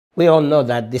We all know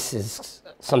that this is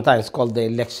sometimes called the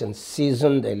election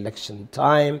season, the election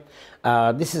time.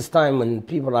 This is time when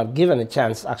people are given a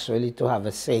chance actually to have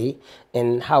a say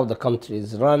in how the country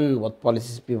is run, what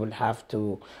policies people have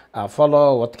to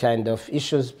follow, what kind of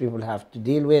issues people have to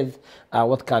deal with,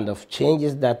 what kind of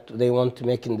changes that they want to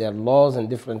make in their laws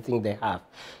and different things they have.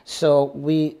 So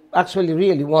we actually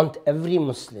really want every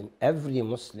Muslim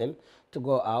to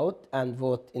go out and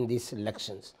vote in these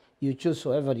elections. You choose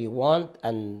whoever you want,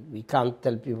 and we can't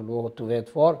tell people what to vote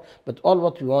for, but all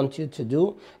what we want you to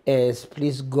do is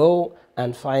please go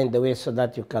and find a way so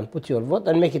that you can put your vote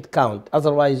and make it count.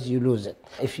 Otherwise, you lose it.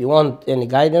 If you want any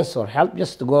guidance or help,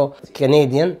 just to go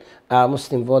Canadian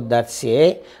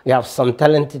muslimvote.ca. We have some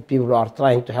talented people who are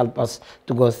trying to help us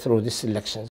to go through this election.